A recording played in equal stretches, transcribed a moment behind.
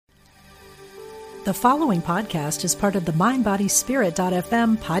The following podcast is part of the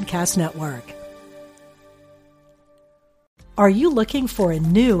MindBodySpirit.fm podcast network. Are you looking for a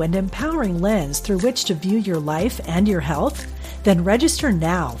new and empowering lens through which to view your life and your health? Then register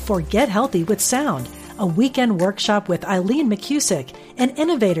now for Get Healthy with Sound, a weekend workshop with Eileen McCusick, an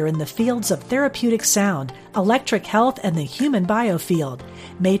innovator in the fields of therapeutic sound, electric health, and the human biofield.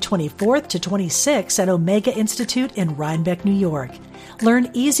 May 24th to 26th at Omega Institute in Rhinebeck, New York.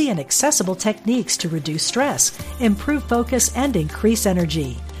 Learn easy and accessible techniques to reduce stress, improve focus, and increase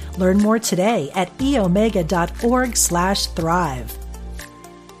energy. Learn more today at eomega.org/thrive.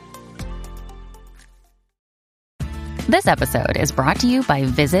 This episode is brought to you by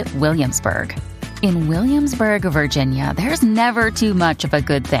Visit Williamsburg. In Williamsburg, Virginia, there's never too much of a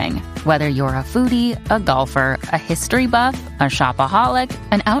good thing. Whether you're a foodie, a golfer, a history buff, a shopaholic,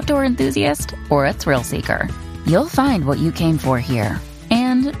 an outdoor enthusiast, or a thrill seeker, you'll find what you came for here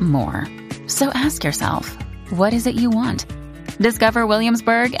and more. So ask yourself, what is it you want? Discover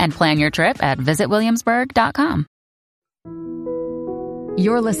Williamsburg and plan your trip at visitwilliamsburg.com.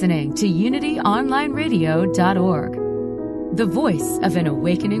 You're listening to UnityOnlineRadio.org, the voice of an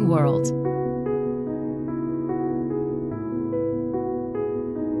awakening world.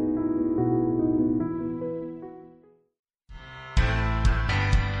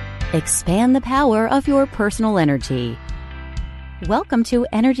 Expand the power of your personal energy. Welcome to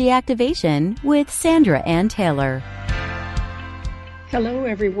Energy Activation with Sandra Ann Taylor. Hello,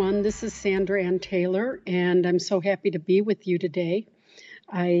 everyone. This is Sandra Ann Taylor, and I'm so happy to be with you today.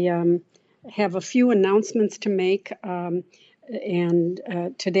 I have a few announcements to make, and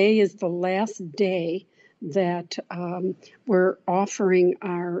today is the last day that we're offering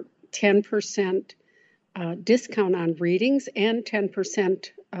our 10% discount on readings and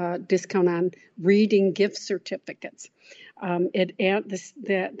 10% discount on reading gift certificates.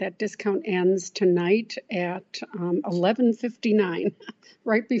 That discount ends tonight at 11:59,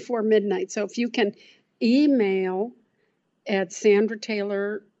 right before midnight. So if you can email at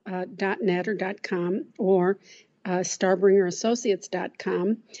sandrataylor.net or .com or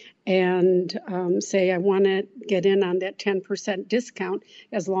starbringerassociates.com and say, I want to get in on that 10% discount.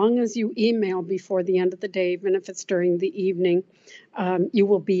 As long as you email before the end of the day, even if it's during the evening, you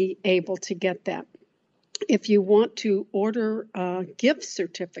will be able to get that. If you want to order a gift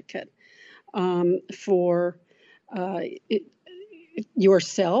certificate for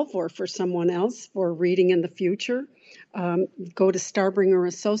yourself or for someone else for reading in the future, go to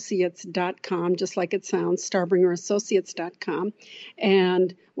starbringerassociates.com, just like it sounds, starbringerassociates.com.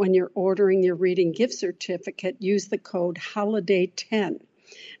 And when you're ordering your reading gift certificate, use the code HOLIDAY10.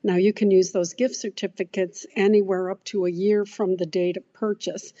 Now, you can use those gift certificates anywhere up to a year from the date of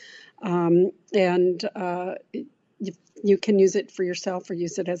purchase. You can use it for yourself or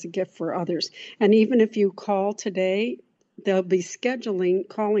use it as a gift for others. And even if you call today, they'll be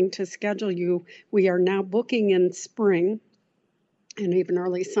calling to schedule you. We are now booking in spring and even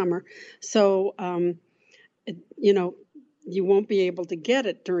early summer. So, you won't be able to get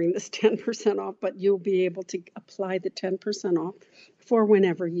it during this 10% off, but you'll be able to apply the 10% off for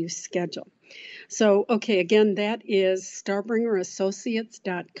whenever you schedule. So, okay, again, that is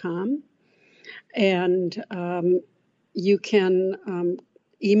starbringerassociates.com. And you can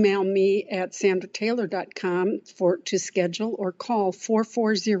email me at sandrataylor.com to schedule or call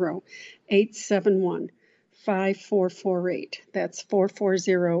 440-871-5448. That's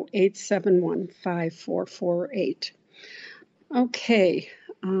 440-871-5448. Okay.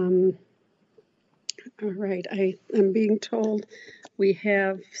 All right. I am being told we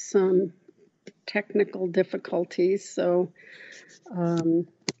have some technical difficulties, so let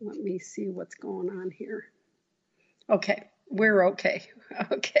me see what's going on here. Okay. We're okay.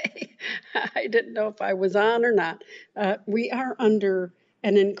 Okay. I didn't know if I was on or not. We are under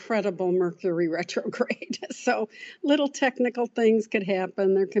an incredible Mercury retrograde. So little technical things could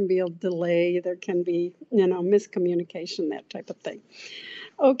happen. There can be a delay. There can be, miscommunication, that type of thing.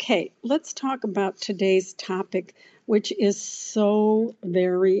 Okay, let's talk about today's topic, which is so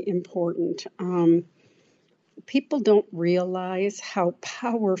very important. People don't realize how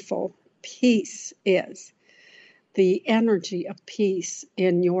powerful peace is. The energy of peace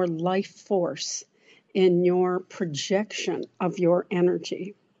in your life force, in your projection of your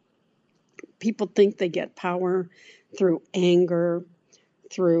energy. People think they get power through anger,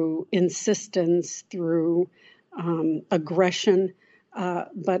 through insistence, through aggression.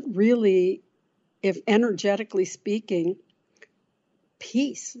 But really, if energetically speaking,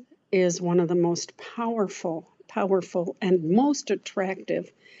 peace is one of the most powerful, and most attractive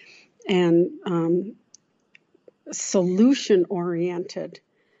and solution-oriented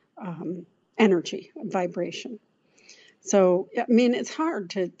energy, vibration. So, I mean, it's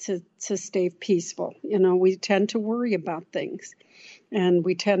hard to stay peaceful. We tend to worry about things, and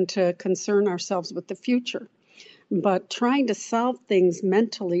we tend to concern ourselves with the future. But trying to solve things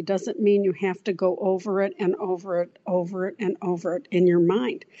mentally doesn't mean you have to go over it and over it, over it and over it in your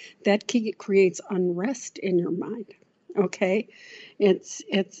mind. That creates unrest in your mind. Okay, it's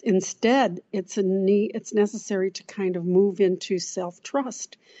necessary to kind of move into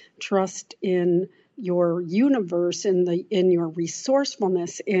self-trust, trust in your universe, in your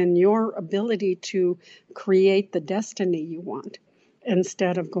resourcefulness, in your ability to create the destiny you want,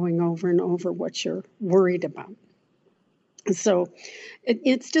 instead of going over and over what you're worried about. So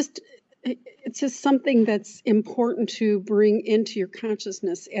it's just something that's important to bring into your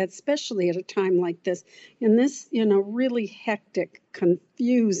consciousness, especially at a time like this. In this, really hectic,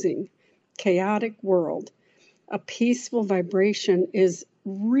 confusing, chaotic world, a peaceful vibration is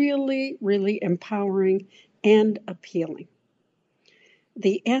really, really empowering and appealing.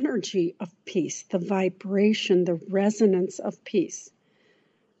 The energy of peace, the vibration, the resonance of peace,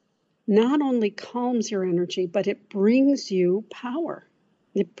 not only calms your energy, but it brings you power.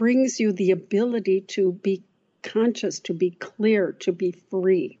 It brings you the ability to be conscious, to be clear, to be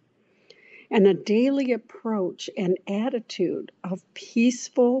free. And a daily approach and attitude of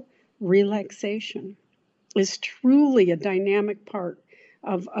peaceful relaxation is truly a dynamic part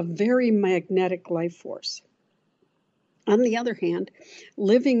of a very magnetic life force. On the other hand,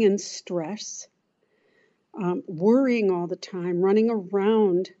 living in stress, worrying all the time, running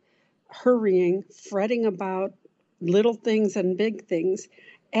around, hurrying, fretting about little things and big things,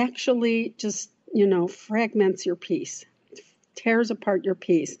 actually just, fragments your peace, tears apart your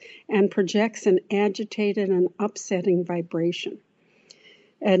peace, and projects an agitated and upsetting vibration.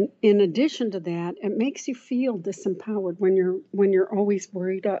 And in addition to that, it makes you feel disempowered when you're always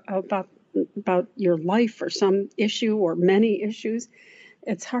worried about your life or some issue or many issues.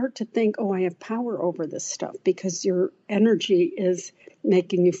 It's hard to think, I have power over this stuff, because your energy is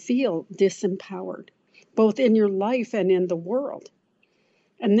making you feel disempowered, both in your life and in the world.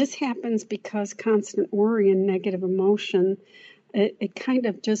 And this happens because constant worry and negative emotion, it kind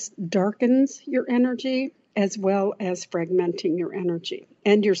of just darkens your energy, as well as fragmenting your energy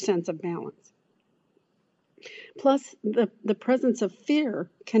and your sense of balance. Plus, the presence of fear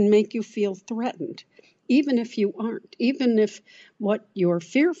can make you feel threatened, even if you aren't, even if what you're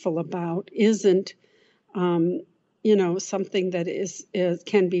fearful about isn't, something that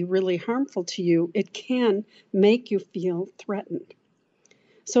can be really harmful to you. It can make you feel threatened.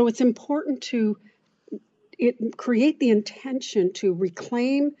 So it's important to create the intention to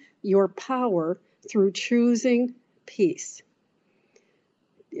reclaim your power through choosing peace.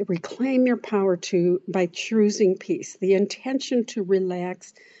 Reclaim your power by choosing peace. The intention to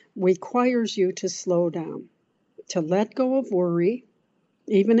relax requires you to slow down, to let go of worry,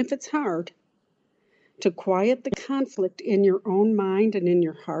 even if it's hard, to quiet the conflict in your own mind and in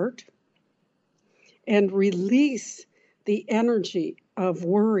your heart, and release the energy of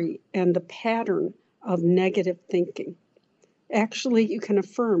worry and the pattern of negative thinking. Actually, you can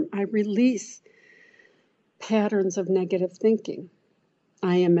affirm, I release patterns of negative thinking.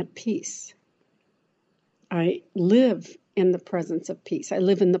 I am at peace. I live in the presence of peace. I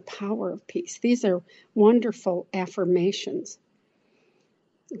live in the power of peace. These are wonderful affirmations.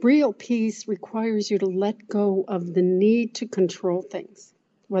 Real peace requires you to let go of the need to control things,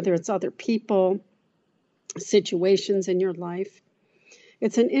 whether it's other people, situations in your life.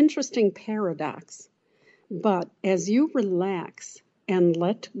 It's an interesting paradox, but as you relax and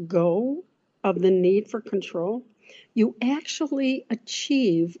let go of the need for control, you actually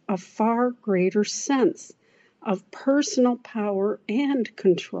achieve a far greater sense of personal power and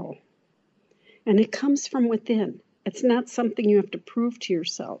control. And it comes from within. It's not something you have to prove to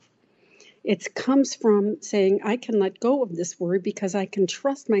yourself. It comes from saying, I can let go of this worry because I can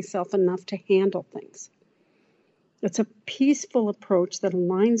trust myself enough to handle things. It's a peaceful approach that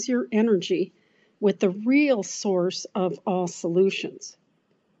aligns your energy with the real source of all solutions,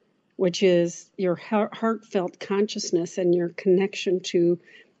 which is your heartfelt consciousness and your connection to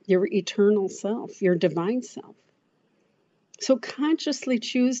your eternal self, your divine self. So consciously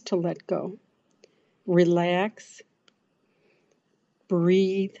choose to let go. Relax.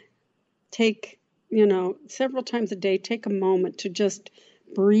 Breathe. Take, several times a day, take a moment to just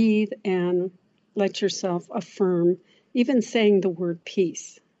breathe and let yourself affirm, even saying the word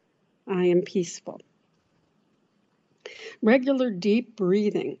peace. I am peaceful. Regular deep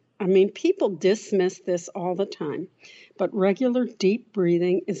breathing. People dismiss this all the time, but regular deep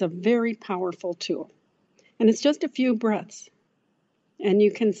breathing is a very powerful tool. And it's just a few breaths. And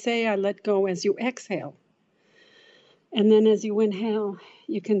you can say, I let go as you exhale. And then as you inhale,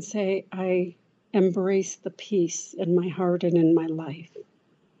 you can say, I embrace the peace in my heart and in my life.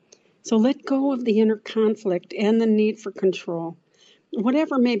 So let go of the inner conflict and the need for control.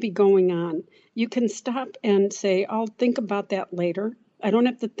 Whatever may be going on, you can stop and say, I'll think about that later. I don't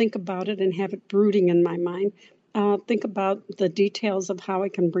have to think about it and have it brooding in my mind. I'll think about the details of how I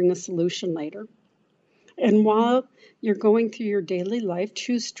can bring a solution later. And while you're going through your daily life,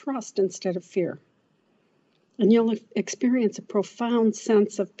 choose trust instead of fear. And you'll experience a profound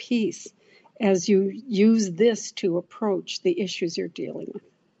sense of peace as you use this to approach the issues you're dealing with.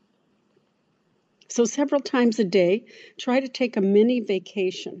 So several times a day, try to take a mini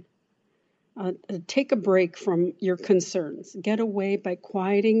vacation. Take a break from your concerns. Get away by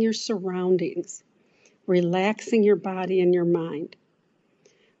quieting your surroundings, relaxing your body and your mind.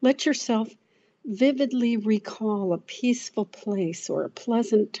 Let yourself vividly recall a peaceful place or a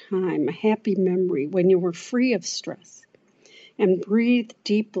pleasant time, a happy memory when you were free of stress. And breathe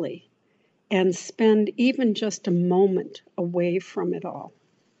deeply and spend even just a moment away from it all.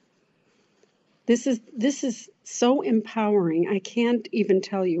 This is so empowering. I can't even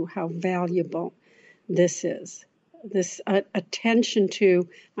tell you how valuable this is. This attention to,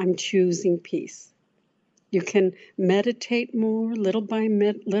 I'm choosing peace. You can meditate more, little by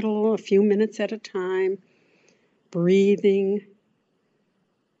little, a few minutes at a time, breathing,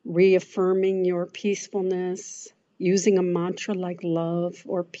 reaffirming your peacefulness, using a mantra like love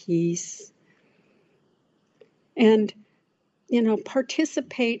or peace. And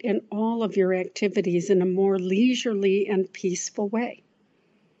participate in all of your activities in a more leisurely and peaceful way,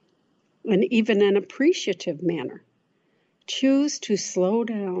 and even an appreciative manner. Choose to slow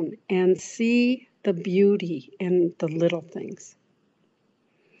down and see the beauty in the little things.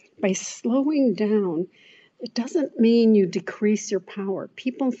 By slowing down, it doesn't mean you decrease your power.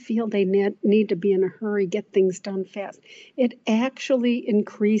 People feel they need to be in a hurry, get things done fast. It actually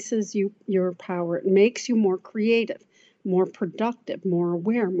increases your power. It makes you more creative, more productive, more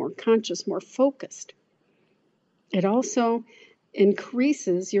aware, more conscious, more focused. It also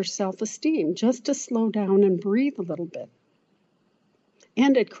increases your self-esteem just to slow down and breathe a little bit.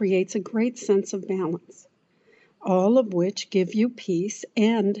 And it creates a great sense of balance, all of which give you peace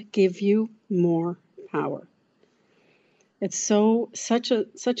and give you more power. It's such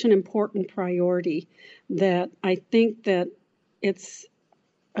an important priority that I think that it's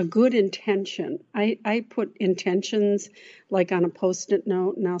a good intention. I put intentions like on a Post-it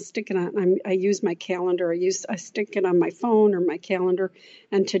note, and I'll stick it on. I use my calendar. I stick it on my phone or my calendar.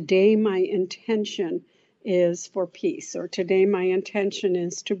 And today my intention is for peace, or today my intention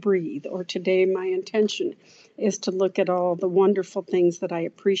is to breathe, or today my intention is to look at all the wonderful things that I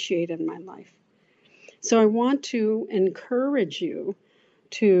appreciate in my life. So I want to encourage you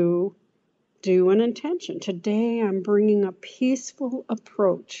to do an intention. Today I'm bringing a peaceful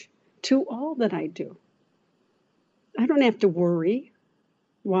approach to all that I do. I don't have to worry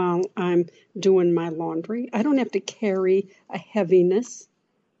while I'm doing my laundry. I don't have to carry a heaviness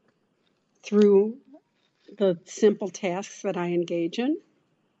through the simple tasks that I engage in.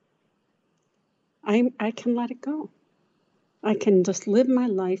 I can let it go. I can just live my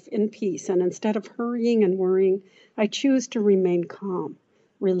life in peace. And instead of hurrying and worrying, I choose to remain calm,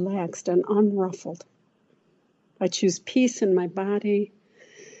 relaxed, and unruffled. I choose peace in my body,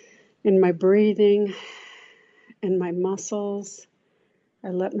 in my breathing, in my muscles. I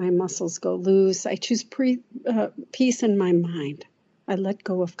let my muscles go loose. I choose peace in my mind. I let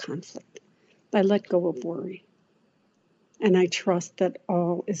go of conflict. I let go of worry. And I trust that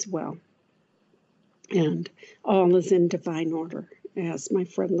all is well. And all is in divine order, as my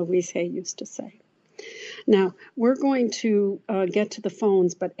friend Louise Hay used to say. Now, we're going to get to the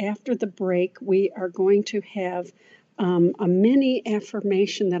phones, but after the break, we are going to have a mini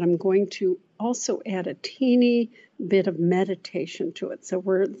affirmation that I'm going to also add a teeny bit of meditation to it. So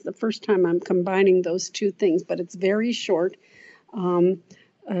the first time I'm combining those two things, but it's very short,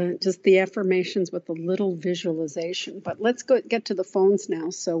 just the affirmations with a little visualization. But let's get to the phones now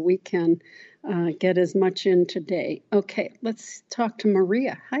so we can get as much in today. Okay, let's talk to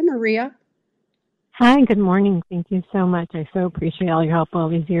Maria. Hi, Maria. Hi, good morning. Thank you so much. I so appreciate all your help all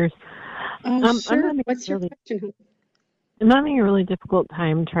these years. Sure. What's your question? I'm having a really difficult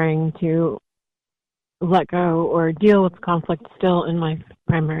time trying to let go or deal with conflict still in my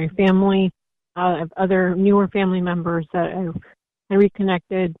primary family. I have other newer family members that I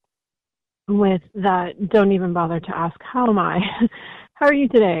reconnected with that don't even bother to ask, how am I? How are you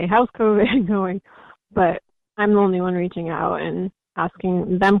today? How's COVID going? But I'm the only one reaching out, and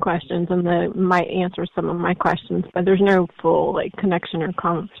asking them questions, and they might answer some of my questions, but there's no full like connection or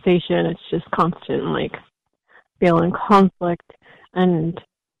conversation. It's just constant like feeling conflict, and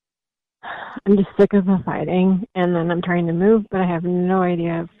I'm just sick of the fighting. And then I'm trying to move, but I have no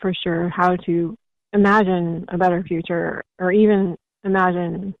idea for sure how to imagine a better future or even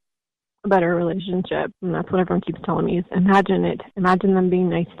imagine a better relationship. And that's what everyone keeps telling me is imagine it. Imagine them being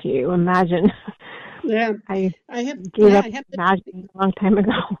nice to you. Imagine. Yeah. I have gave up I have to, imagining a long time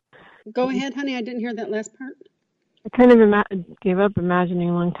ago. Go ahead, honey. I didn't hear that last part. I kind of gave up imagining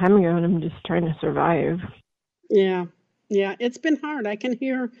a long time ago, and I'm just trying to survive. Yeah. Yeah. It's been hard. I can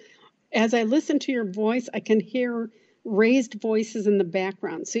hear, as I listen to your voice, I can hear raised voices in the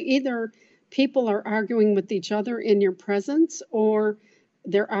background. So either people are arguing with each other in your presence or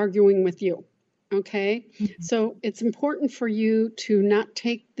they're arguing with you. Okay. Mm-hmm. So it's important for you to not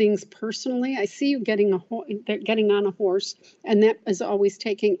take things personally. I see you getting on a horse, and that is always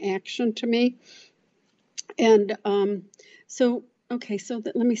taking action to me. And let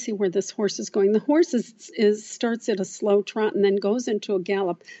me see where this horse is going. The horse starts at a slow trot and then goes into a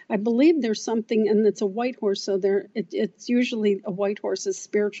gallop. I believe there's something, and it's a white horse, so it's usually a white horse's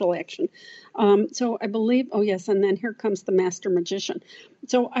spiritual action. So I believe, oh yes, and then here comes the master magician.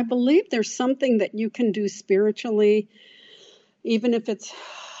 So I believe there's something that you can do spiritually, even if it's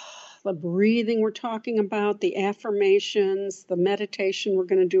the breathing we're talking about, the affirmations, the meditation we're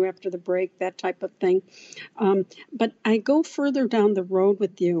going to do after the break, that type of thing. But I go further down the road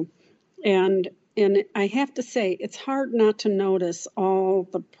with you, and I have to say, it's hard not to notice all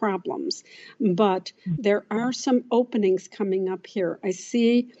the problems, but there are some openings coming up here. I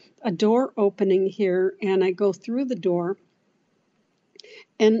see a door opening here, and I go through the door,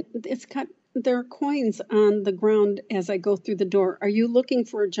 and there are coins on the ground as I go through the door. Are you looking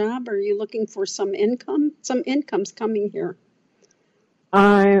for a job? Or are you looking for some income? Some income's coming here.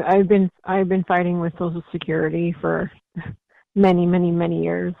 I've been fighting with Social Security for many, many, many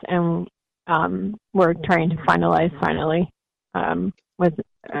years, and we're trying to finalize finally with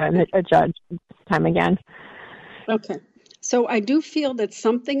a judge this time again. Okay. So I do feel that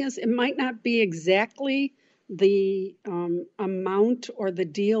it might not be exactly the amount or the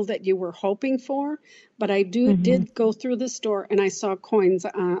deal that you were hoping for, but I did go through this door and I saw coins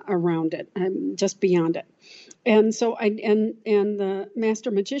around it, just beyond it. And so and the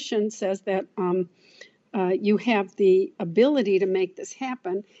master magician says that you have the ability to make this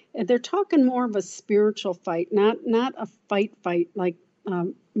happen. And they're talking more of a spiritual fight, not a fight, like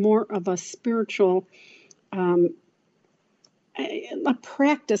more of a spiritual a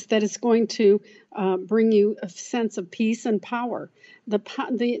practice that is going to bring you a sense of peace and power. The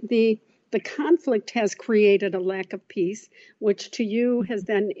conflict has created a lack of peace, which to you has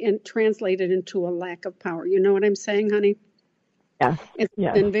then translated into a lack of power. You know what I'm saying, honey? Yeah. It's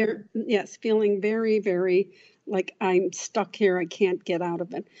been feeling very, very like I'm stuck here. I can't get out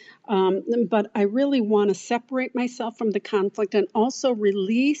of it. But I really want to separate myself from the conflict and also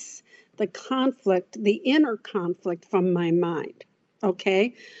release the conflict, the inner conflict from my mind.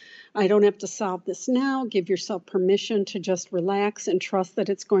 Okay? I don't have to solve this now. Give yourself permission to just relax and trust that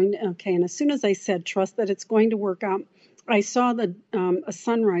it's going to, okay. And as soon as I said, trust that it's going to work out, I saw a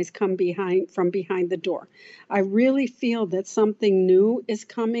sunrise come from behind the door. I really feel that something new is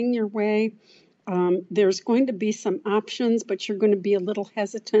coming your way. There's going to be some options, but you're going to be a little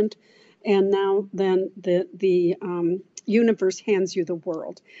hesitant. And now then the universe hands you the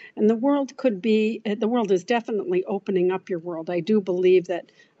world. And the world is definitely opening up your world. I do believe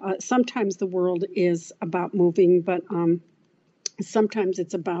that sometimes the world is about moving, but sometimes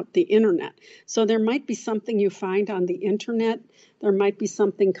it's about the internet. So there might be something you find on the internet. There might be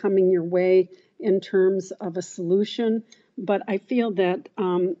something coming your way in terms of a solution. But I feel that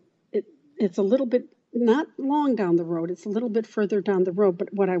it's a little bit, not long down the road, it's a little bit further down the road.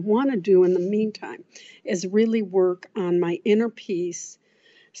 But what I want to do in the meantime is really work on my inner peace,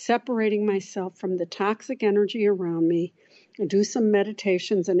 separating myself from the toxic energy around me, do some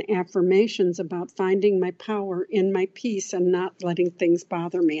meditations and affirmations about finding my power in my peace and not letting things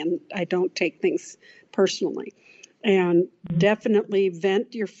bother me. And I don't take things personally. And definitely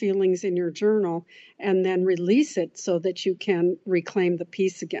vent your feelings in your journal and then release it so that you can reclaim the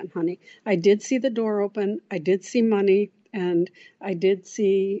peace again, honey. I did see the door open. I did see money, and I did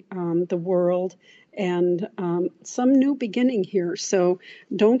see the world and some new beginning here. So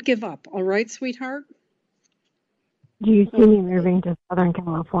don't give up. All right, sweetheart? Do you see me moving to Southern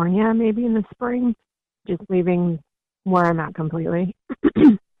California maybe in the spring? Just leaving where I'm at completely?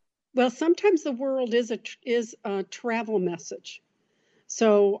 Well, sometimes the world is a travel message.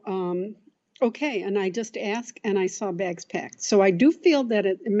 So Okay, and I just asked and I saw bags packed. So I do feel that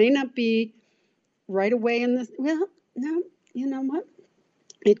it may not be right away in this. Well, no, you know what?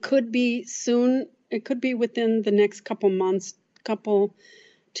 It could be soon. It could be within the next couple months,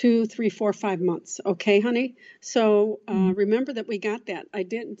 2, 3, 4, 5 months. Okay, honey? So remember that we got that.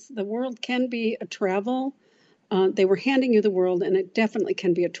 The world can be a travel. They were handing you the world, and it definitely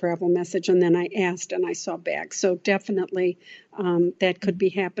can be a travel message. And then I asked, and I saw bags. So definitely that could be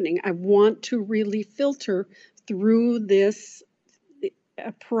happening. I want to really filter through this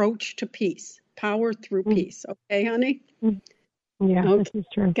approach to peace, power through peace. Okay, honey? Yeah, Okay. this is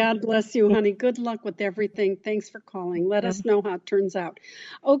true. God bless you, honey. Good luck with everything. Thanks for calling. Let us know how it turns out.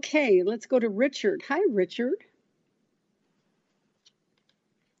 Okay, let's go to Richard. Hi, Richard.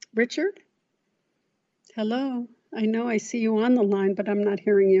 Richard? Hello. I know I see you on the line, but I'm not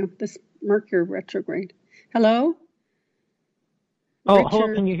hearing you. This Mercury retrograde. Hello? Oh, Richard.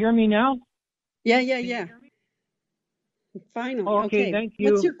 hello. Can you hear me now? Yeah. Finally. Oh, okay, thank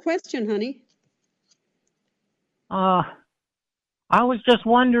you. What's your question, honey? I was just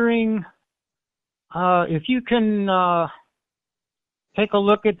wondering if you can take a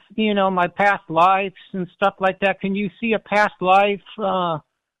look at, my past lives and stuff like that. Can you see a past life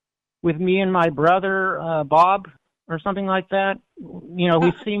with me and my brother, Bob, or something like that?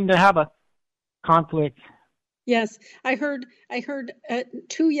 We seem to have a conflict. Yes, I heard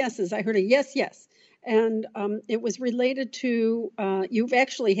 2 yeses. I heard a yes. And it was related to, you've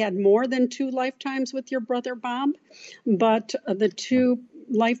actually had more than 2 lifetimes with your brother Bob, but the 2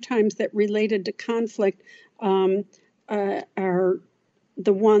 lifetimes that related to conflict are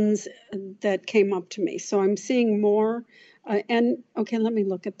the ones that came up to me. So I'm seeing more. And okay, let me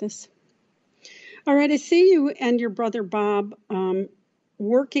look at this. All right, I see you and your brother Bob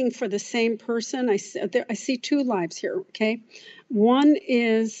working for the same person. I see 2 lives here, okay? One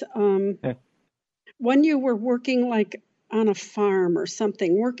is... when you were working like on a farm or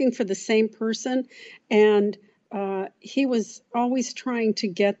something, working for the same person, and he was always trying to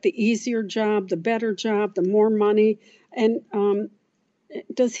get the easier job, the better job, the more money. And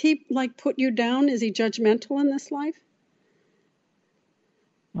does he put you down? Is he judgmental in this life?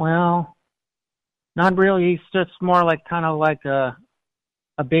 Well, not really. He's just more kind of like a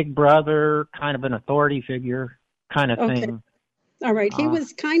big brother, kind of an authority figure kind of thing. All right. He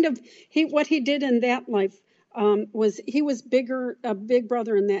was what he did in that life was he was a big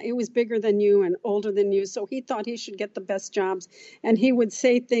brother in that. He was bigger than you and older than you. So he thought he should get the best jobs. And he would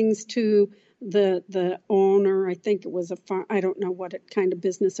say things to the owner. I think it was a farm. I don't know what kind of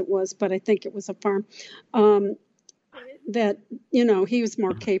business it was, but I think it was a farm. That, he was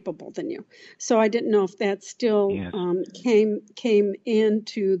more capable than you. So I didn't know if that still came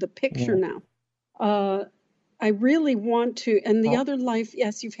into the picture now. I really want to, and the other life,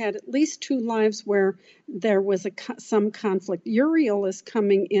 yes, you've had at least 2 lives where there was some conflict. Uriel is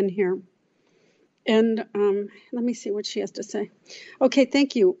coming in here. And let me see what she has to say. Okay,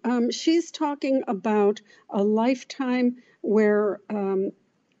 thank you. She's talking about a lifetime where,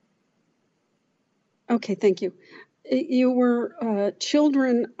 okay, thank you. You were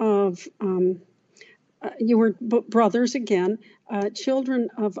children of, you were brothers again, children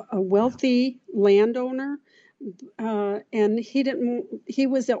of a wealthy landowner. And he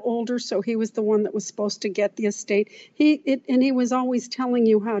was the older, so he was the one that was supposed to get the estate. And he was always telling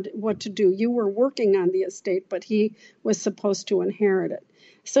you what to do. You were working on the estate, but he was supposed to inherit it.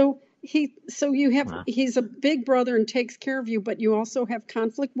 So he's a big brother and takes care of you, but you also have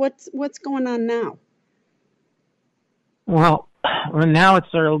conflict. What's going on now? Well, now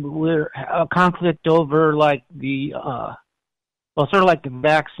it's we're a conflict over the sort of like the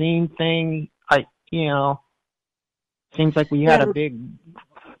vaccine thing. Seems like we had a big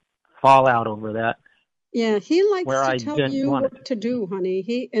fallout over that. Yeah, he likes to tell you what to do, honey.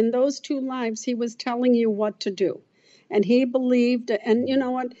 In those 2 lives, he was telling you what to do. And he believed, and you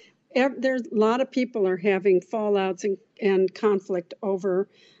know what? There's a lot of people are having fallouts and conflict over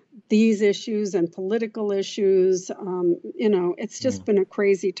these issues and political issues. It's just been a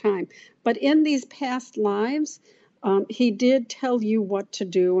crazy time. But in these past lives, he did tell you what to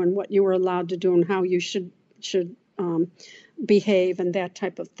do and what you were allowed to do and how you should behave and that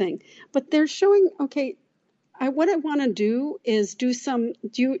type of thing. But they're showing, okay, what I want to do is do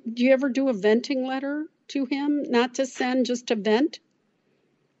you ever do a venting letter to him? Not to send, just to vent?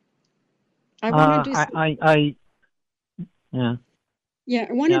 I want to do Yeah,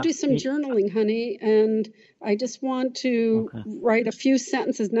 I want to do some journaling, honey, and I just want to write a few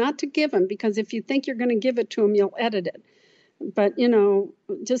sentences, not to give him, because if you think you're going to give it to him, you'll edit it. But,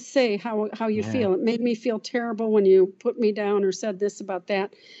 just say how you feel. It made me feel terrible when you put me down or said this about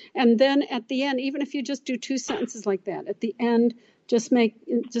that. And then at the end, even if you just do 2 sentences like that, at the end, just make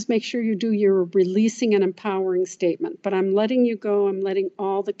sure you do your releasing and empowering statement. But I'm letting you go. I'm letting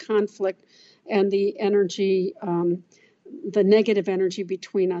all the conflict and the energy, the negative energy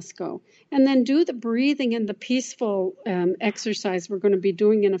between us go. And then do the breathing and the peaceful exercise we're going to be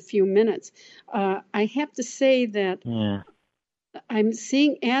doing in a few minutes. I have to say that I'm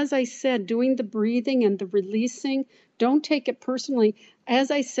seeing, as I said, doing the breathing and the releasing. Don't take it personally. As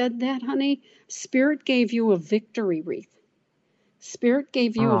I said that, honey, Spirit gave you a victory wreath. Spirit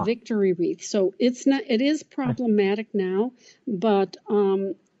gave you a victory wreath. So it is problematic now, but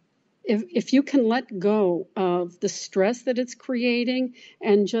if you can let go of the stress that it's creating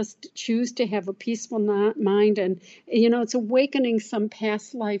and just choose to have a peaceful mind, and it's awakening some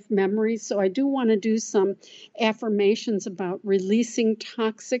past life memories. So I do want to do some affirmations about releasing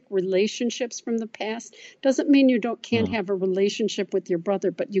toxic relationships from the past. Doesn't mean you can't have a relationship with your brother,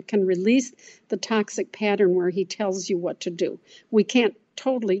 but you can release the toxic pattern where he tells you what to do. We can't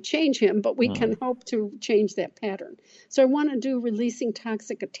totally change him, but we can hope to change that pattern. So I want to do releasing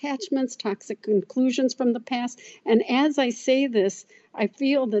toxic attachments, toxic conclusions from the past. And as I say this, I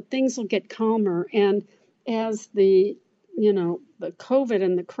feel that things will get calmer. And as the COVID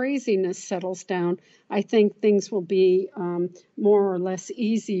and the craziness settles down, I think things will be more or less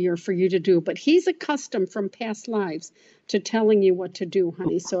easier for you to do. But he's accustomed from past lives to telling you what to do,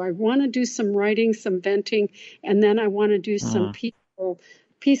 honey. So I want to do some writing, some venting, and then I want to do some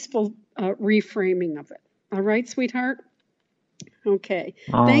peaceful reframing of it. All right, sweetheart? Okay.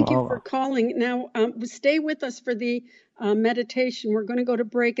 Thank you for calling. Now, stay with us for the meditation. We're going to go to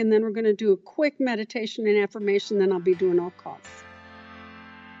break, and then we're going to do a quick meditation and affirmation, then I'll be doing all calls.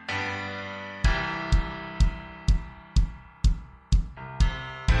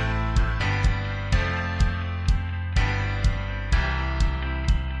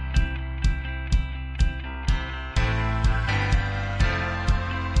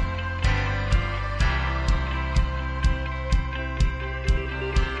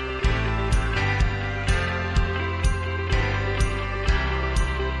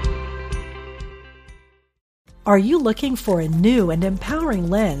 Are you looking for a new and empowering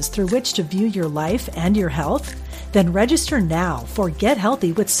lens through which to view your life and your health? Then register now for Get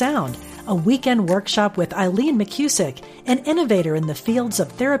Healthy with Sound, a weekend workshop with Eileen McCusick, an innovator in the fields of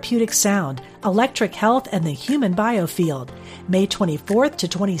therapeutic sound, electric health, and the human biofield. May 24th to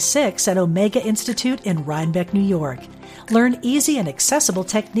 26th at Omega Institute in Rhinebeck, New York. Learn easy and accessible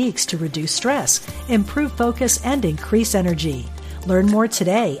techniques to reduce stress, improve focus, and increase energy. Learn more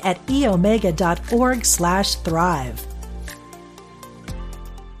today at eomega.org/thrive.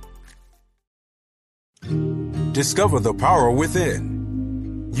 Discover the power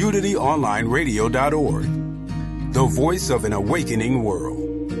within. UnityOnlineRadio.org, the voice of an awakening world.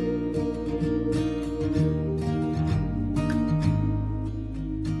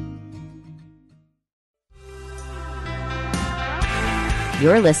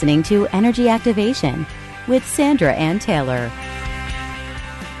 You're listening to Energy Activation with Sandra Ann Taylor.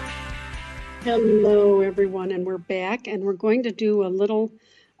 Hello, everyone, and we're back, and we're going to do a little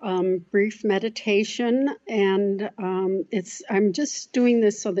brief meditation, and I'm just doing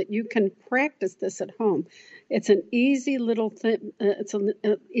this so that you can practice this at home. It's an easy little it's an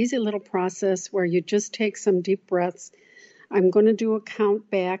easy little process where you just take some deep breaths. I'm going to do a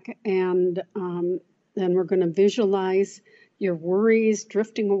count back, and then we're going to visualize your worries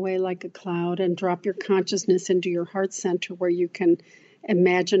drifting away like a cloud, and drop your consciousness into your heart center where you can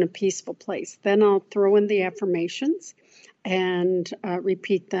imagine a peaceful place. Then I'll throw in the affirmations and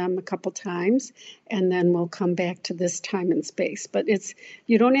repeat them a couple times, and then we'll come back to this time and space. But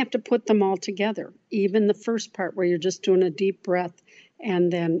you don't have to put them all together, even the first part where you're just doing a deep breath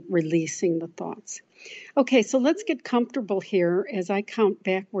and then releasing the thoughts. Okay, so let's get comfortable here as I count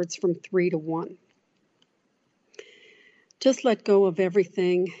backwards from 3 to 1. Just let go of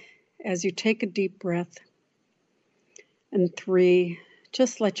everything as you take a deep breath. And 3,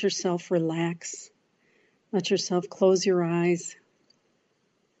 just let yourself relax. Let yourself close your eyes.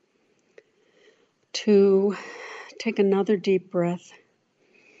 2, take another deep breath.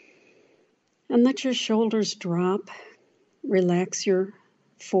 And let your shoulders drop. Relax your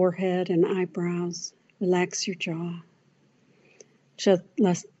forehead and eyebrows. Relax your jaw. Just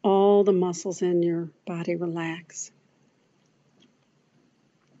let all the muscles in your body relax.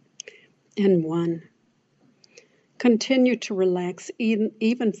 And 1. Continue to relax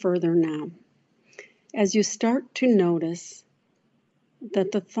even further now as you start to notice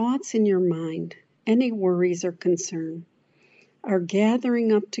that the thoughts in your mind, any worries or concern, are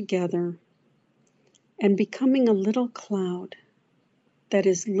gathering up together and becoming a little cloud that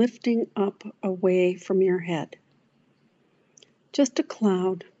is lifting up away from your head. Just a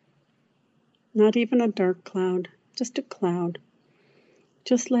cloud, not even a dark cloud, just a cloud.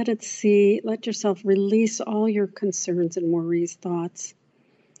 Just let yourself release all your concerns and worries, thoughts.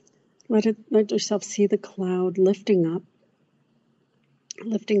 Let yourself see the cloud lifting up,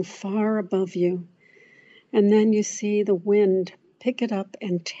 lifting far above you. And then you see the wind pick it up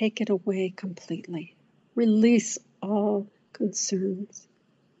and take it away completely. Release all concerns.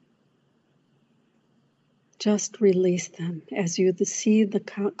 Just release them as you see the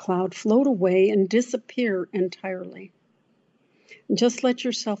cloud float away and disappear entirely. Just let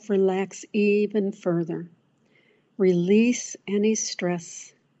yourself relax even further. Release any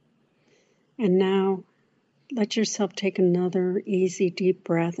stress. And now let yourself take another easy deep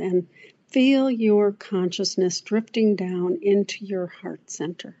breath and feel your consciousness drifting down into your heart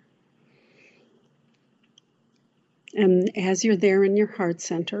center. And as you're there in your heart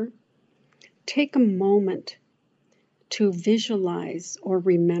center, take a moment to visualize or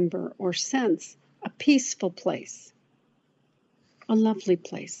remember or sense a peaceful place, a lovely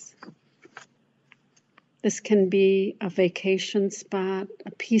place. This can be a vacation spot,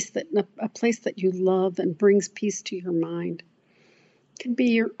 a place that you love and brings peace to your mind. It can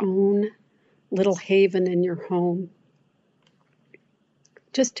be your own little haven in your home.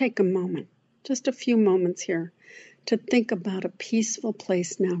 Just take a moment, just a few moments here, to think about a peaceful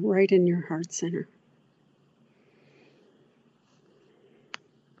place now, right in your heart center.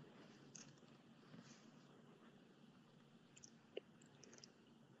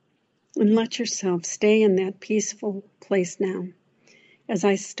 And let yourself stay in that peaceful place now. As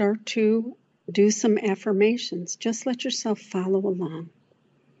I start to do some affirmations, just let yourself follow along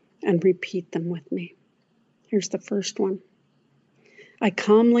and repeat them with me. Here's the first one. I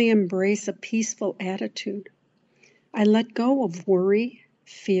calmly embrace a peaceful attitude. I let go of worry,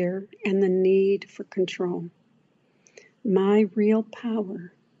 fear, and the need for control. My real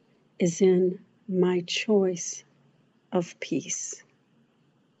power is in my choice of peace.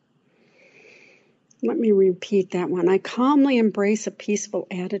 Let me repeat that one. I calmly embrace a peaceful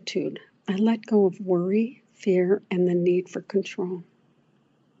attitude. I let go of worry, fear, and the need for control.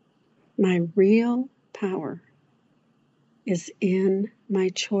 My real power is in my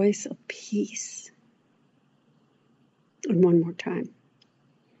choice of peace. And one more time.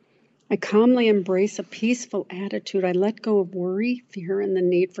 I calmly embrace a peaceful attitude. I let go of worry, fear, and the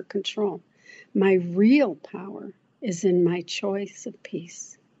need for control. My real power is in my choice of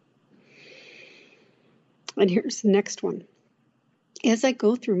peace. And here's the next one. As I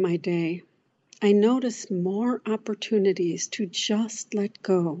go through my day, I notice more opportunities to just let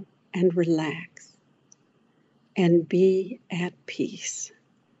go and relax and be at peace.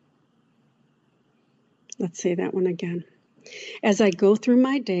 Let's say that one again. As I go through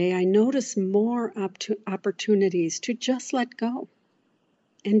my day, I notice more opportunities to just let go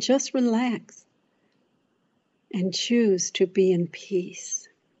and just relax and choose to be in peace.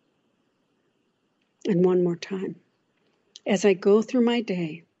 And one more time. As I go through my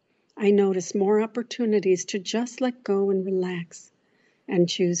day, I notice more opportunities to just let go and relax and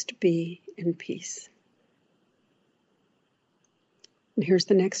choose to be in peace. And here's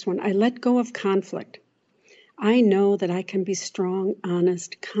the next one. I let go of conflict. I know that I can be strong,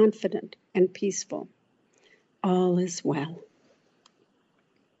 honest, confident, and peaceful. All is well.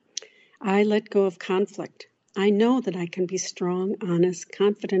 I let go of conflict. I know that I can be strong, honest,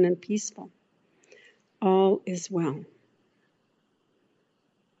 confident, and peaceful. All is well.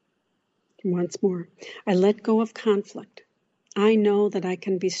 Once more, I let go of conflict. I know that I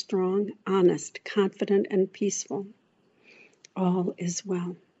can be strong, honest, confident, and peaceful. All is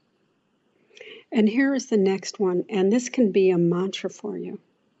well. And here is the next one, and this can be a mantra for you.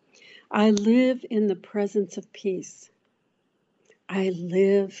 I live in the presence of peace. I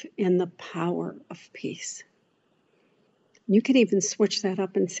live in the power of peace. You can even switch that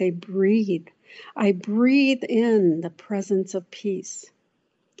up and say, breathe. I breathe in the presence of peace.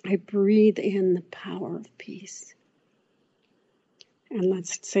 I breathe in the power of peace. And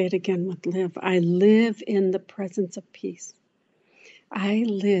let's say it again with live. I live in the presence of peace. I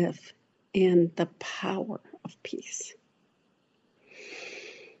live in the power of peace.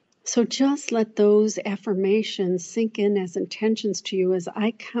 So just let those affirmations sink in as intentions to you as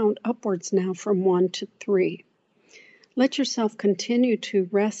I count upwards now from 1 to 3. Let yourself continue to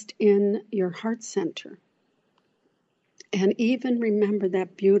rest in your heart center and even remember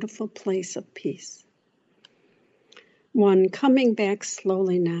that beautiful place of peace. 1, coming back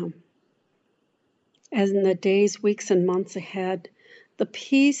slowly now. As in the days, weeks, and months ahead, the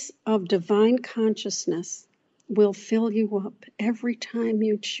peace of divine consciousness will fill you up every time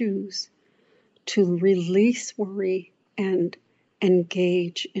you choose to release worry and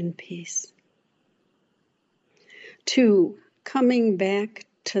engage in peace. 2, coming back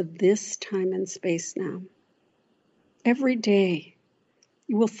to this time and space now. Every day,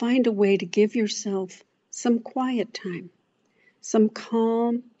 you will find a way to give yourself some quiet time, some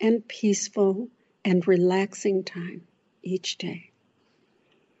calm and peaceful and relaxing time each day.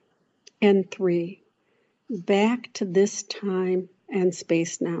 And 3, back to this time and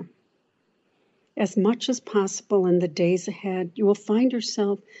space now. As much as possible in the days ahead, you will find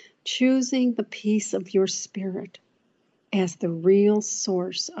yourself choosing the peace of your spirit as the real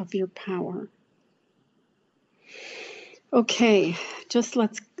source of your power. Okay, just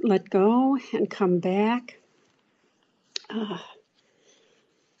let's let go and come back.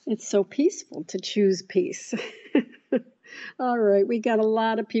 It's so peaceful to choose peace. All right, we got a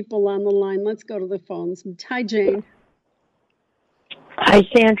lot of people on the line. Let's go to the phones. Hi, Jane. Hi,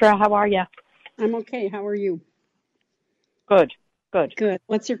 Sandra. How are you? I'm okay. How are you? Good. Good.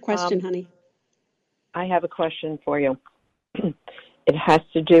 What's your question, honey? I have a question for you. It has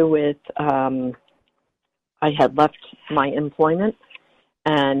to do with I had left my employment,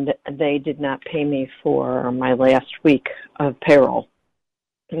 and they did not pay me for my last week of payroll.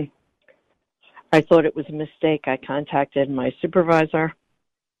 I thought it was a mistake. I contacted my supervisor.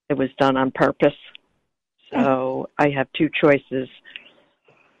 It was done on purpose. So I have two choices.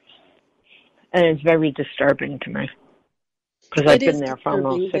 And it's very disturbing to me. Because I've been there for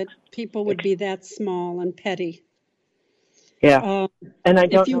almost 6 that people would be that small and petty. Yeah. And I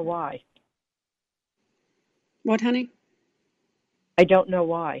don't know why. What, honey? I don't know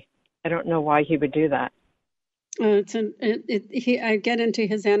why. I don't know why he would do that. I get into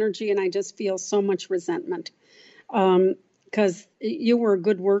his energy and I just feel so much resentment. Because you were a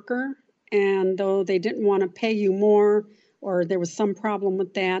good worker, and though they didn't want to pay you more, or there was some problem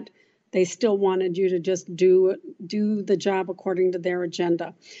with that, they still wanted you to just do the job according to their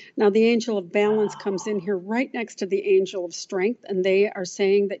agenda. Now, the angel of balance comes in here right next to the angel of strength, and they are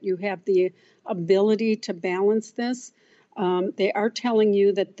saying that you have the ability to balance this. They are telling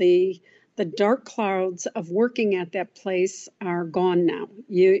you that the dark clouds of working at that place are gone now.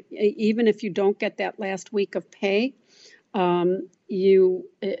 Even if you don't get that last week of pay, you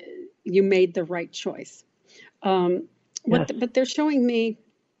made the right choice. Yes. But they're showing me.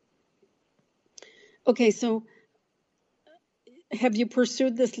 Okay, so have you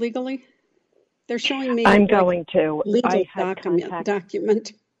pursued this legally? They're showing me. I'm going to. Legal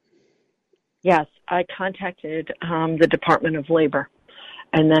document. Yes, I contacted the Department of Labor,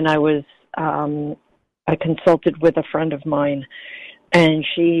 and then I consulted with a friend of mine, and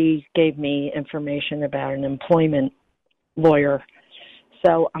she gave me information about an employment lawyer.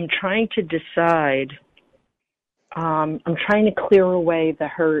 So I'm trying to decide. I'm trying to clear away the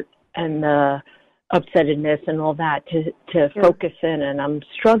hurt and the upsetness and all that to focus in, and I'm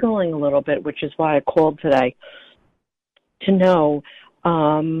struggling a little bit, which is why I called today to know.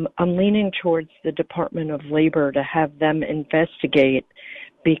 I'm leaning towards the Department of Labor to have them investigate,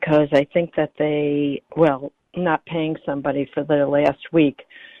 because I think that not paying somebody for their last week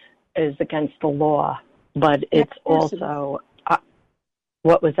is against the law, but it's also,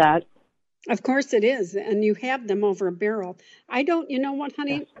 what was that? Of course it is, and you have them over a barrel. You know what,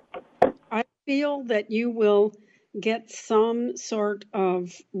 honey? Yes. I feel that you will get some sort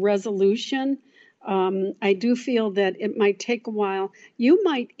of resolution. I do feel that it might take a while. You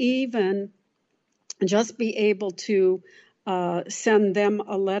might even just be able to send them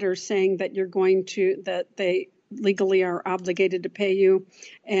a letter saying that that they legally are obligated to pay you,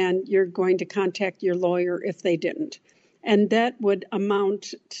 and you're going to contact your lawyer if they didn't. And that would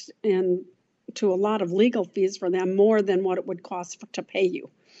amount to a lot of legal fees for them, more than what it would cost to pay you.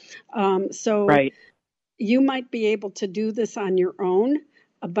 Right. You might be able to do this on your own,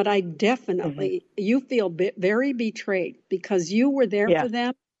 but I definitely, you feel very betrayed, because you were there for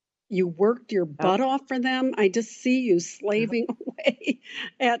them. You worked your butt off for them. I just see you slaving away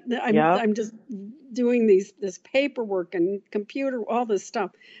I'm just doing this paperwork and computer, all this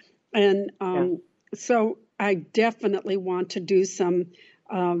stuff. And so I definitely want to do some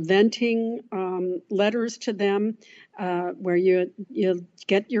venting letters to them where you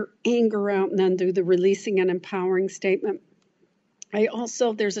get your anger out and then do the releasing and empowering statement.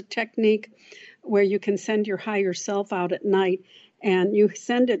 There's a technique where you can send your higher self out at night, and you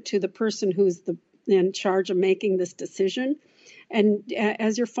send it to the person who's in charge of making this decision. And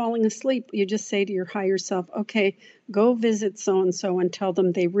as you're falling asleep, you just say to your higher self, okay, go visit so-and-so and tell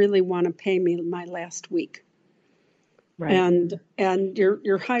them they really want to pay me my last week. Right. And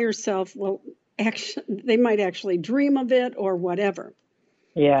your higher self will actually, they might actually dream of it or whatever.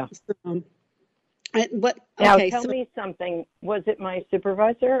 Yeah. Now, tell me something. Was it my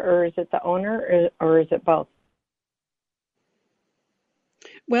supervisor, or is it the owner, or is it both?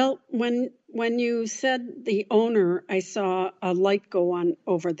 Well, when you said the owner, I saw a light go on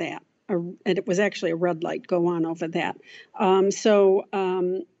over that, and it was actually a red light go on over that. So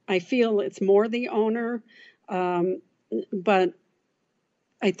I feel it's more the owner, but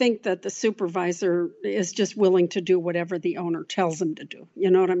I think that the supervisor is just willing to do whatever the owner tells him to do. You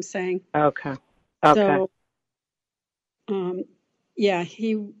know what I'm saying? Okay. So, yeah,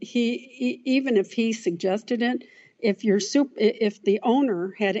 he even if he suggested it, if the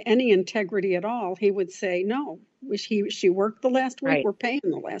owner had any integrity at all, he would say no. She worked the last week. Right. We're paying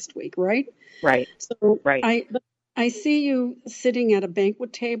the last week, right? Right. So right. I see you sitting at a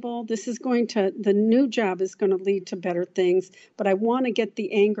banquet table. The new job is going to lead to better things, but I want to get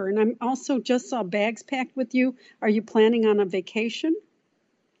the anger. And I'm also just saw bags packed with you. Are you planning on a vacation?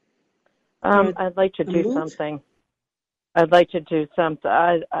 I'd like to do something.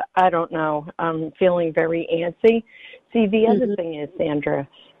 I don't know. I'm feeling very antsy. See, the other thing is, Sandra,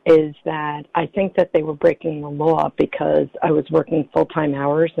 is that I think that they were breaking the law because I was working full-time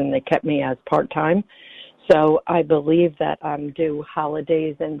hours and they kept me as part-time. So I believe that I'm due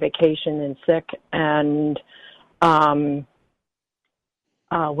holidays and vacation and sick and,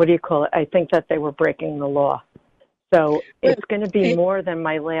 what do you call it? I think that they were breaking the law. So it's going to be more than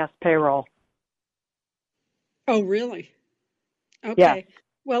my last payroll. Oh, really? Okay. Yeah.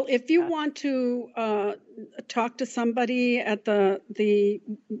 Well, if you want to talk to somebody at the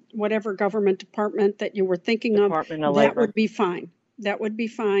whatever government department that you were thinking Department of, of that Labor. would be fine. That would be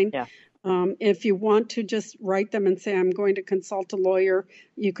fine. Yeah. If you want to just write them and say, I'm going to consult a lawyer,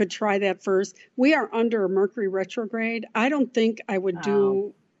 you could try that first. We are under a Mercury retrograde. I don't think I would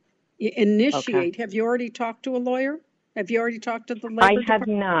initiate. Okay. Have you already talked to a lawyer? Have you already talked to the labor department?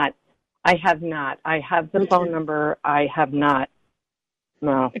 I have not. I have the phone number. I have not.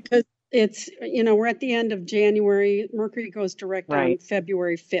 No. Because it's, we're at the end of January. Mercury goes direct on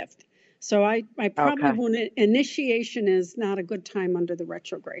February 5th. So I probably won't. Initiation is not a good time under the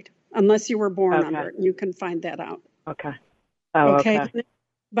retrograde, unless you were born under it. And you can find that out. Okay. Oh, okay.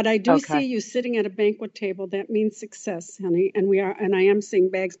 But I do see you sitting at a banquet table. That means success, honey. And I am seeing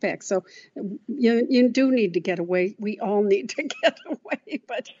bags packed. So you do need to get away. We all need to get away.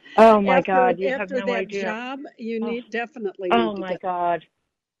 But oh my God, you have no idea. After that job, you definitely. Oh my God.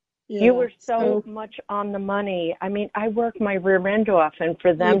 Yeah, you were so much on the money. I mean, I worked my rear end off, and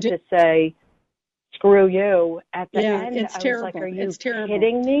for them to say, screw you, at the end, it's terrible. Was like, are you terrible.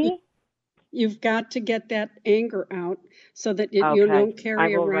 kidding me? You've got to get that anger out so that you don't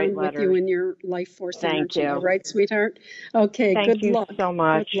carry around with you in your life force energy. All right, sweetheart? Okay, Thank you luck. so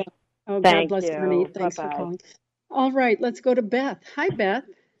much. Good luck. Oh, Thank God bless you. honey. Thanks for calling. All right, let's go to Beth. Hi, Beth.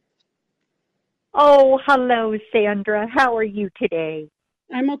 Oh, hello, Sandra. How are you today?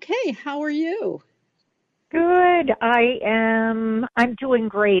 I'm okay. How are you? Good. I'm doing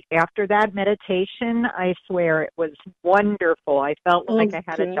great. After that meditation, I swear it was wonderful. I felt like I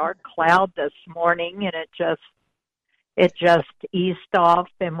had a dark cloud this morning, and it just eased off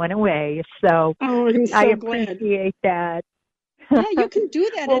and went away. So I'm so I glad. appreciate that. Yeah, you can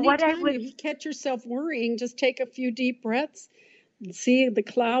do that Well, anytime you catch yourself worrying. Just take a few deep breaths, see the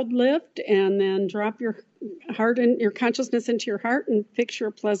cloud lift, and then drop your heart and your consciousness into your heart and picture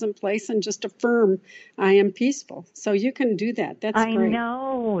a pleasant place and just affirm, I am peaceful. So you can do that. That's great. I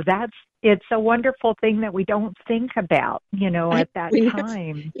know. It's a wonderful thing that we don't think about, at that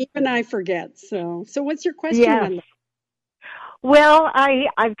time. Even I forget. So what's your question? Yes. Well,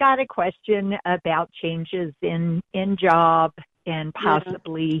 I've got a question about changes in job and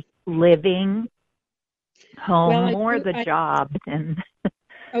possibly living home job. And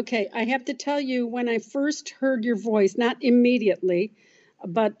okay, I have to tell you, when I first heard your voice, not immediately,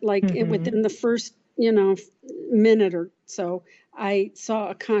 but within the first, minute or so, I saw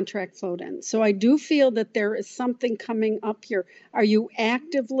a contract float in. So I do feel that there is something coming up here. Are you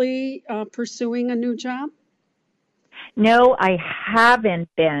actively pursuing a new job? No, I haven't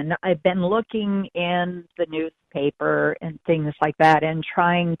been. I've been looking in the newspaper and things like that and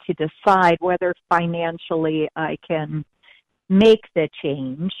trying to decide whether financially I can make the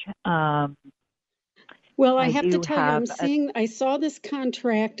change. Well, I have to tell you, I saw this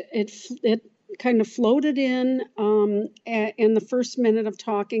contract. It kind of floated in the first minute of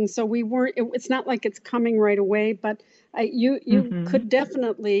talking. So it's not like it's coming right away, but You could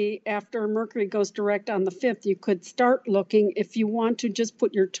definitely, after Mercury goes direct on the 5th, you could start looking if you want to just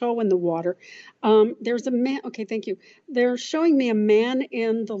put your toe in the water. There's a man. Okay, thank you. They're showing me a man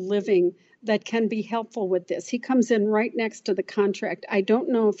in the living that can be helpful with this. He comes in right next to the contract. I don't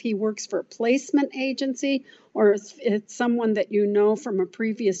know if he works for a placement agency or if it's someone that you know from a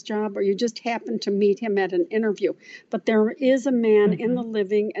previous job or you just happen to meet him at an interview. But there is a man in the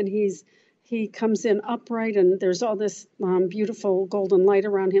living, and he comes in upright, and there's all this beautiful golden light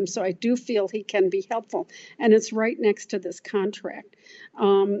around him. So I do feel he can be helpful, and it's right next to this contract.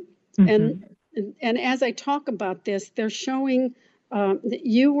 And as I talk about this, they're showing that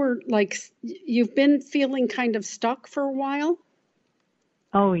you've been feeling kind of stuck for a while.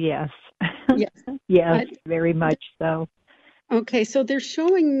 Oh, yes. Yes. Yes, very much so. Okay, so they're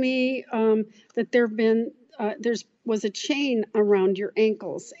showing me that there was a chain around your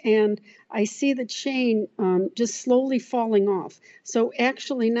ankles, and I see the chain just slowly falling off. So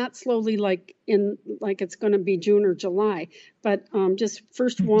actually not slowly like it's going to be June or July, but just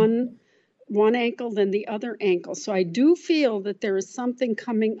first one ankle, then the other ankle. So I do feel that there is something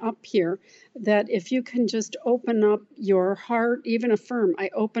coming up here that if you can just open up your heart, even affirm, I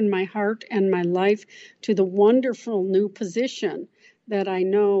open my heart and my life to the wonderful new position that I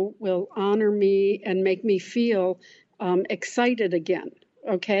know will honor me and make me feel excited again.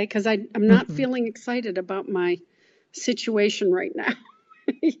 Okay? Because I'm not feeling excited about my situation right now.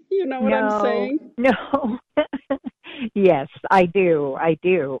 You know what I'm saying? No. Yes, I do.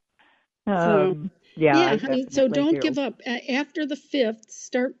 Yeah, honey. So don't give up. After the 5th,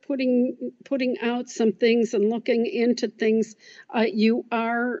 start putting out some things and looking into things. You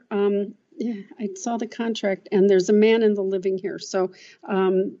are. I saw the contract, and there's a man in the living here. So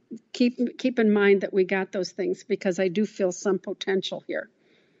keep in mind that we got those things because I do feel some potential here.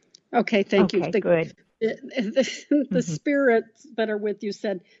 Okay, thank you. Good. The spirits that are with you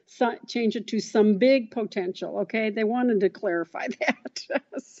said change it to some big potential. Okay, they wanted to clarify that.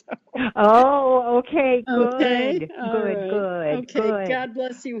 Oh, okay, good. Okay. Good. Okay, good. God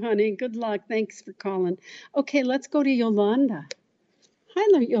bless you, honey. Good luck. Thanks for calling. Okay, let's go to Yolanda.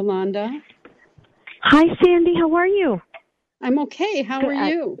 Hi, Yolanda. Hi, Sandy. How are you? I'm okay. How are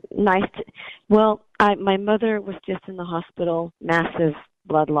you? Nice. Well, my mother was just in the hospital, massive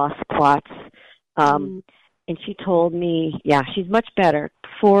blood loss, clots. And she told me, she's much better.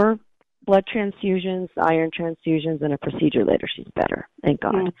 4 blood transfusions, iron transfusions, and a procedure later. She's better. Thank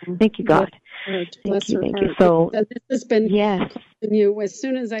God. Thank you, God. Thank you. So this has been you. As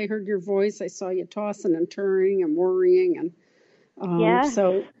soon as I heard your voice, I saw you tossing and turning and worrying, and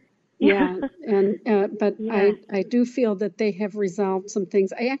I do feel that they have resolved some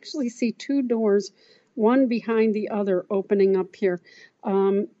things. I actually see 2 doors, one behind the other, opening up here.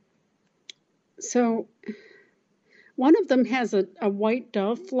 So one of them has a white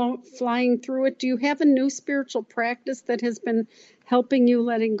dove flying through it. Do you have a new spiritual practice that has been helping you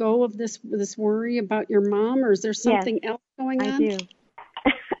letting go of this worry about your mom, or is there something else going on?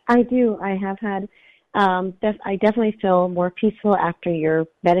 I do. I have had, I definitely feel more peaceful after your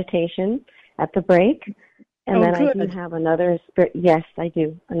meditation at the break. And then good. I do have another, I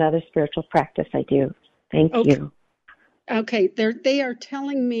do, another spiritual practice I do. Thank you. Okay, they are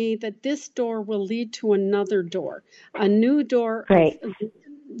telling me that this door will lead to another door, a new door. Great.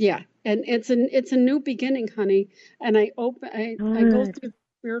 And it's a new beginning, honey. And I go through the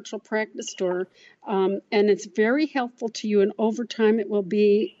spiritual practice door, and it's very helpful to you. And over time, it will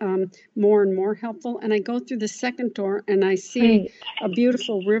be more and more helpful. And I go through the second door, and I see a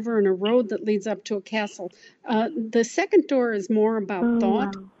beautiful river and a road that leads up to a castle. The second door is more about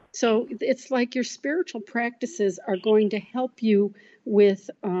thought. Wow. So it's like your spiritual practices are going to help you with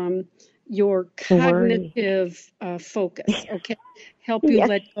your cognitive focus, okay? Help you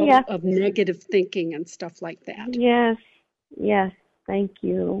let go of negative thinking and stuff like that. Yes, thank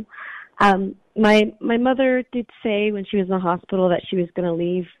you. My mother did say when she was in the hospital that she was going to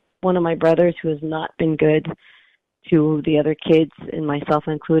leave one of my brothers who has not been good to the other kids, and myself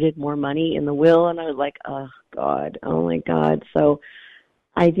included, more money in the will, and I was like, oh my God. So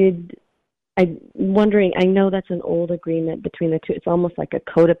I'm wondering, I know that's an old agreement between the two. It's almost like a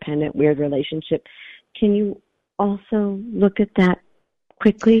codependent, weird relationship. Can you also look at that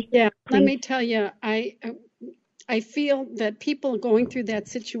quickly? Yeah, please? Let me tell you, I feel that people going through that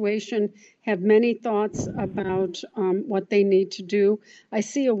situation have many thoughts about what they need to do. I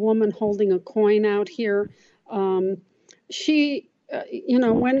see a woman holding a coin out here. She...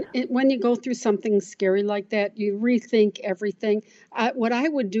 when you go through something scary like that, you rethink everything. What I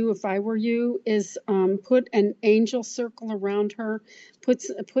would do if I were you is put an angel circle around her, put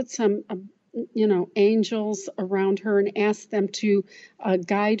some angels around her and ask them to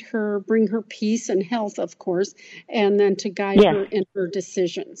guide her, bring her peace and health, of course, and then to guide her in her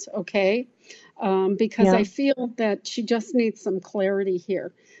decisions, okay? Because I feel that she just needs some clarity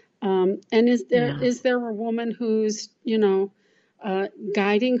here. And is there a woman who's,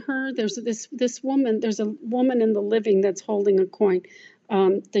 guiding her? There's this woman, there's a woman in the living that's holding a coin.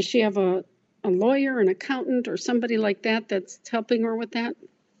 Does she have a lawyer, an accountant, or somebody like that that's helping her with that?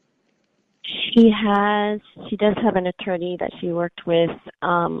 She does have an attorney that she worked with.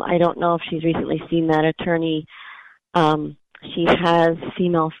 I don't know if she's recently seen that attorney. She has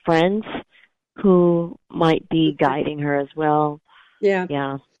female friends who might be guiding her as well.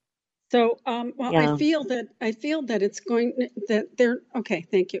 Yeah. So, I feel that it's going, that they're, okay,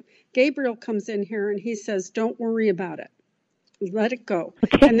 thank you. Gabriel comes in here and he says, don't worry about it. Let it go.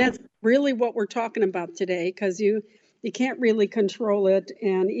 Okay. And that's really what we're talking about today, because you can't really control it.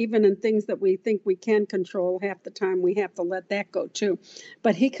 And even in things that we think we can control, half the time we have to let that go too.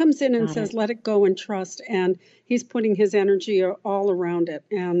 But he comes in and says, let it go and trust. And he's putting his energy all around it.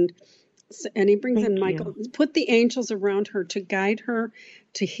 And he brings in Michael, put the angels around her to guide her,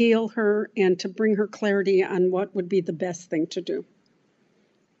 to heal her, and to bring her clarity on what would be the best thing to do.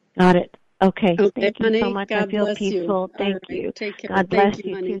 Got it. Okay. Thank you so much. God I feel peaceful. Thank you. Take care. God bless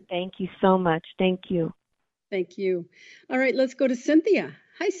you too. Thank you so much. Thank you. Thank you. All right, let's go to Cynthia.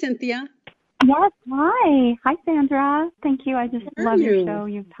 Hi, Cynthia. Yes, hi. Hi, Sandra. Thank you. I just love your show.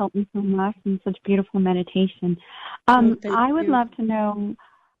 You've helped me so much and such beautiful meditation. I would love to know,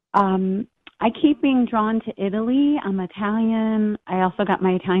 I keep being drawn to Italy. I'm Italian. I also got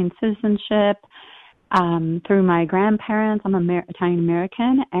my Italian citizenship through my grandparents. I'm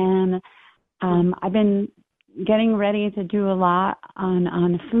Italian-American, and I've been getting ready to do a lot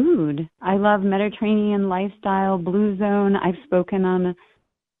on food. I love Mediterranean lifestyle, Blue Zone. I've spoken on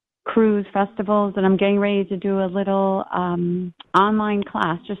cruise festivals, and I'm getting ready to do a little online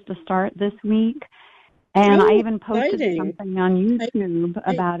class just to start this week. And I even posted something on YouTube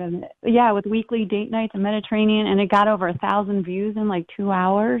about it. Yeah, with weekly date nights in Mediterranean, and it got over 1,000 views in like 2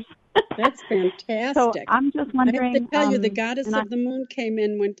 hours. That's fantastic. So I'm just wondering. I have to tell you, the goddess of the moon came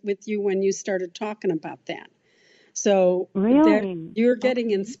in with you when you started talking about that. So really, you're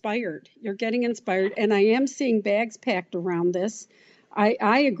getting inspired. You're getting inspired, and I am seeing bags packed around this.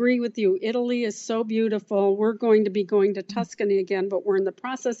 I agree with you. Italy is so beautiful. We're going to be going to Tuscany again, but we're in the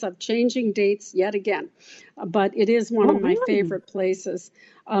process of changing dates yet again. But it is one of my favorite places.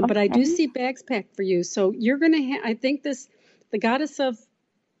 But I do see bags packed for you. So you're going to I think the goddess of,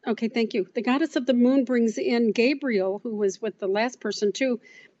 okay, thank you. The goddess of the moon brings in Gabriel, who was with the last person too.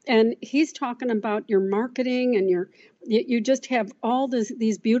 And he's talking about your marketing, and you just have all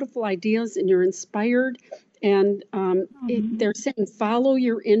these beautiful ideas, and you're inspired. And they're saying, follow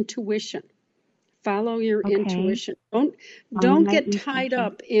your intuition. Follow your intuition. Don't get tied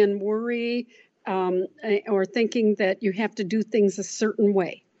up in worry or thinking that you have to do things a certain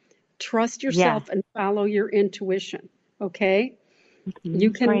way. Trust yourself and follow your intuition. Okay?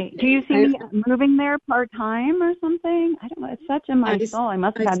 You can. Great. Do you see me moving there part-time or something? I don't know. It's such in my soul. I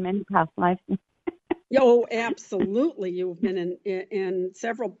must have had many past lives. Oh, absolutely. You've been in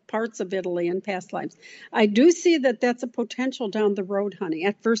several parts of Italy in past lives. I do see that that's a potential down the road, honey.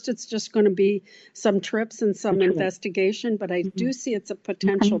 At first, it's just going to be some trips and some investigation, but I do see it's a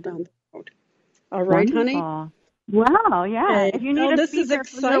potential down the road. All right, honey? Wow, yeah. Okay. If you need this is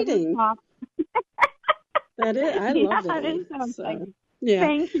exciting. That is. I love it. That is so exciting. Yeah.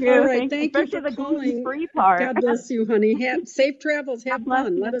 Thank you. All right. Thank you for the calling. Free part. God bless you, honey. Safe travels. Have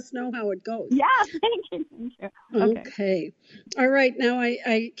fun. Let us know how it goes. Yeah. Thank you. Okay. All right. Now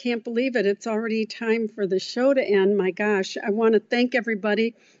I can't believe it. It's already time for the show to end. My gosh. I want to thank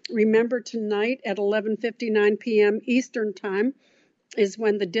everybody. Remember, tonight at 11:59 p.m. Eastern Time is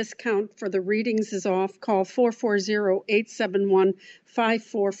when the discount for the readings is off. Call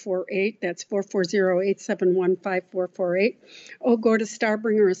 440-871-5448. That's 440-871-5448. Or go to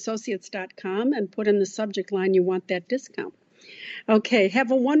StarbringerAssociates.com and put in the subject line you want that discount. Okay,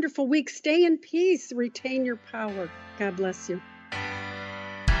 have a wonderful week. Stay in peace. Retain your power. God bless you.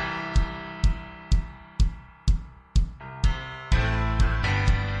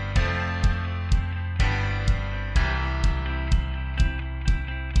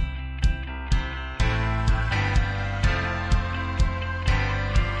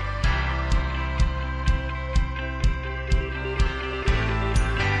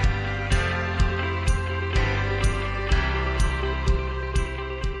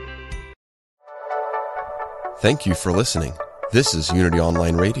 Thank you for listening. This is Unity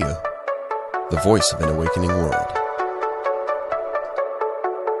Online Radio, the voice of an awakening world.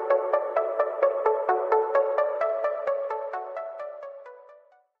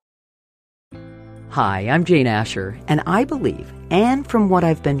 Hi, I'm Jane Asher, and I believe, and from what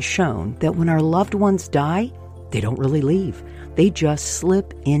I've been shown, that when our loved ones die, they don't really leave. They just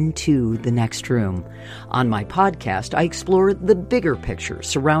slip into the next room. On my podcast, I explore the bigger picture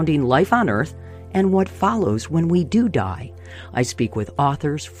surrounding life on Earth and what follows when we do die. I speak with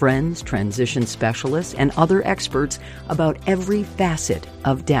authors, friends, transition specialists, and other experts about every facet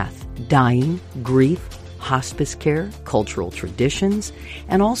of death, dying, grief, hospice care, cultural traditions,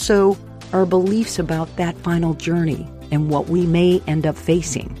 and also our beliefs about that final journey and what we may end up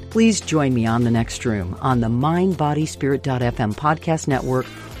facing. Please join me on The Next Room on the MindBodySpirit.fm podcast network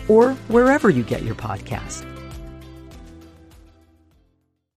or wherever you get your podcasts.